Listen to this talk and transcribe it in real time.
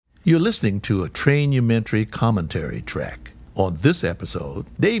You're listening to a Trainumentary commentary track. On this episode,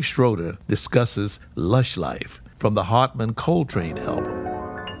 Dave Schroeder discusses Lush Life from the Hartman Coltrane album.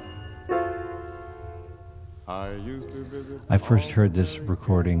 I first heard this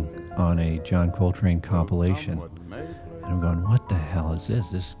recording on a John Coltrane compilation, and I'm going, what the hell is this?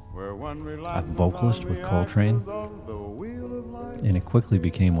 This a vocalist with Coltrane? And it quickly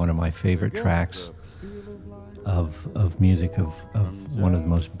became one of my favorite tracks of music, of one of the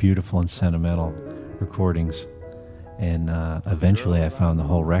most beautiful and sentimental recordings. And eventually I found the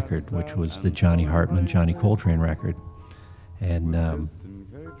whole record, which was the Johnny Hartman, Johnny Coltrane record. And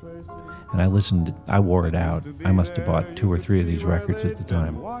I listened, I wore it out. I must have bought 2 or 3 of these records at the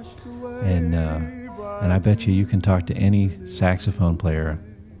time. And I bet you can talk to any saxophone player,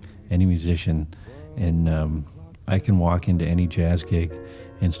 any musician, and I can walk into any jazz gig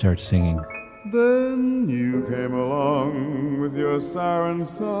and start singing. Then you came along with your siren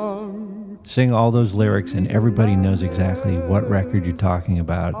song. Sing all those lyrics, and everybody knows exactly what record you're talking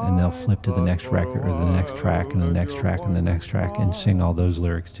about, and they'll flip to the next record, or the next track, and the next track, and the next track, and sing all those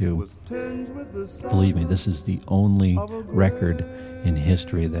lyrics too. Believe me, this is the only record in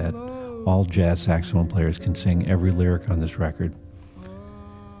history that all jazz saxophone players can sing every lyric on this record.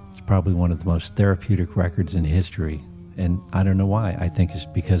 It's probably one of the most therapeutic records in history. And I don't know why. I think it's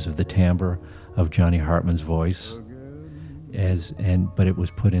because of the timbre of Johnny Hartman's voice, but it was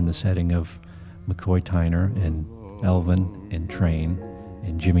put in the setting of McCoy Tyner and Elvin and Train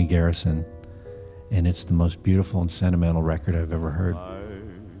and Jimmy Garrison, and it's the most beautiful and sentimental record I've ever heard.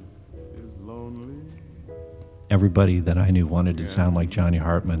 Everybody that I knew wanted to sound like Johnny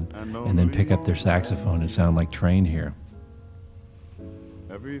Hartman and then pick up their saxophone and sound like Train here.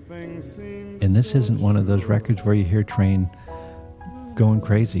 And this isn't one of those records where you hear Train going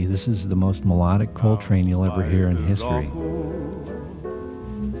crazy. This is the most melodic Coltrane you'll ever hear in history.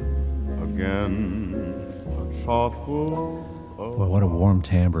 Boy, what a warm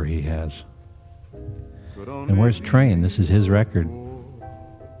timbre he has. And where's Train? This is his record.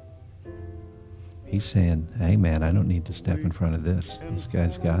 He's saying, hey man, I don't need to step in front of this. This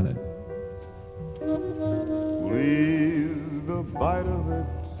guy's got it. Please the bite of it.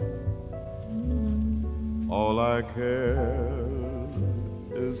 All I care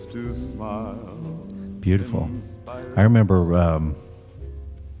is to smile. Beautiful. I remember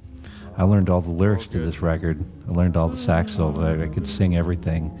I learned all the lyrics to this record. I learned all the sax solos. I could sing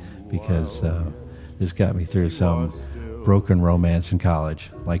everything because this got me through some broken romance in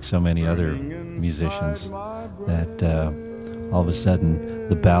college, like so many other musicians, that all of a sudden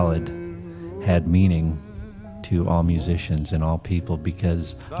the ballad had meaning to all musicians and all people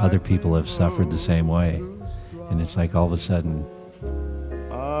because other people have suffered the same way. And it's like all of a sudden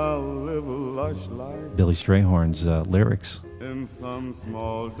Billy Strayhorn's lyrics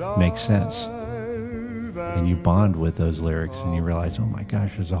make sense. And you bond with those lyrics and you realize, oh my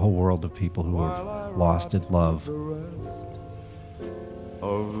gosh, there's a whole world of people who have lost at love.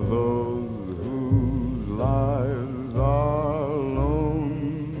 Of those whose lives are lonely.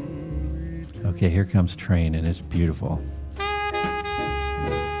 Okay, here comes Train, and it's beautiful.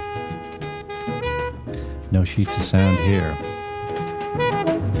 No sheets of sound here.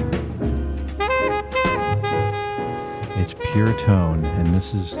 It's pure tone, and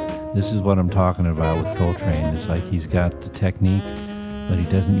this is what I'm talking about with Coltrane. It's like he's got the technique, but he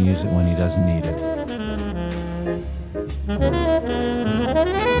doesn't use it when he doesn't need it.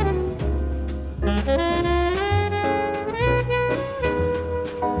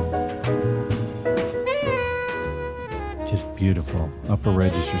 Just beautiful. Upper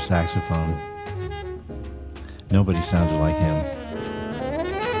register saxophone. Nobody sounded like him.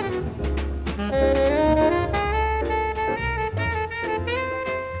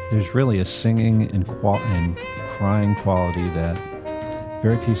 There's really a singing and crying quality that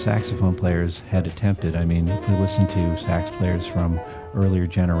very few saxophone players had attempted. I mean, if we listen to sax players from earlier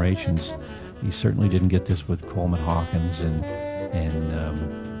generations, you certainly didn't get this with Coleman Hawkins and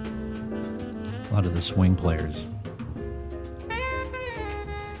a lot of the swing players.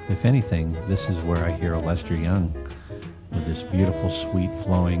 If anything, this is where I hear a Lester Young with this beautiful, sweet,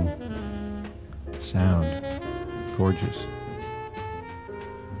 flowing sound. Gorgeous.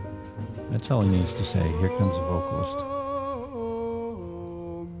 That's all he needs to say. Here comes the vocalist.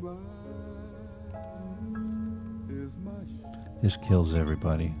 This kills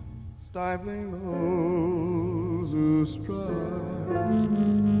everybody. Stifling those who strive.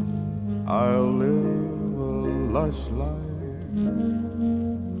 I'll live a lush life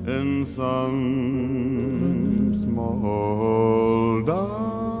in some small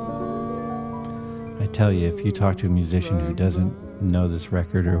dive. I tell you, if you talk to a musician who doesn't know this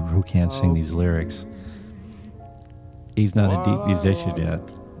record or who can't sing these lyrics. He's not a deep musician yet.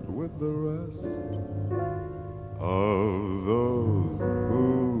 With the rest of those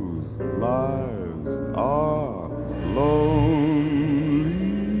whose lives are lonely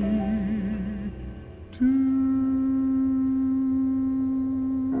too.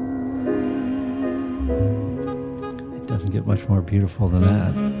 It doesn't get much more beautiful than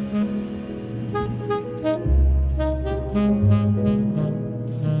that.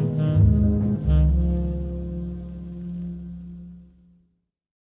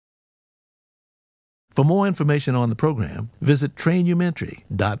 For more information on the program, visit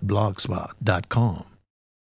trainumentary.blogspot.com.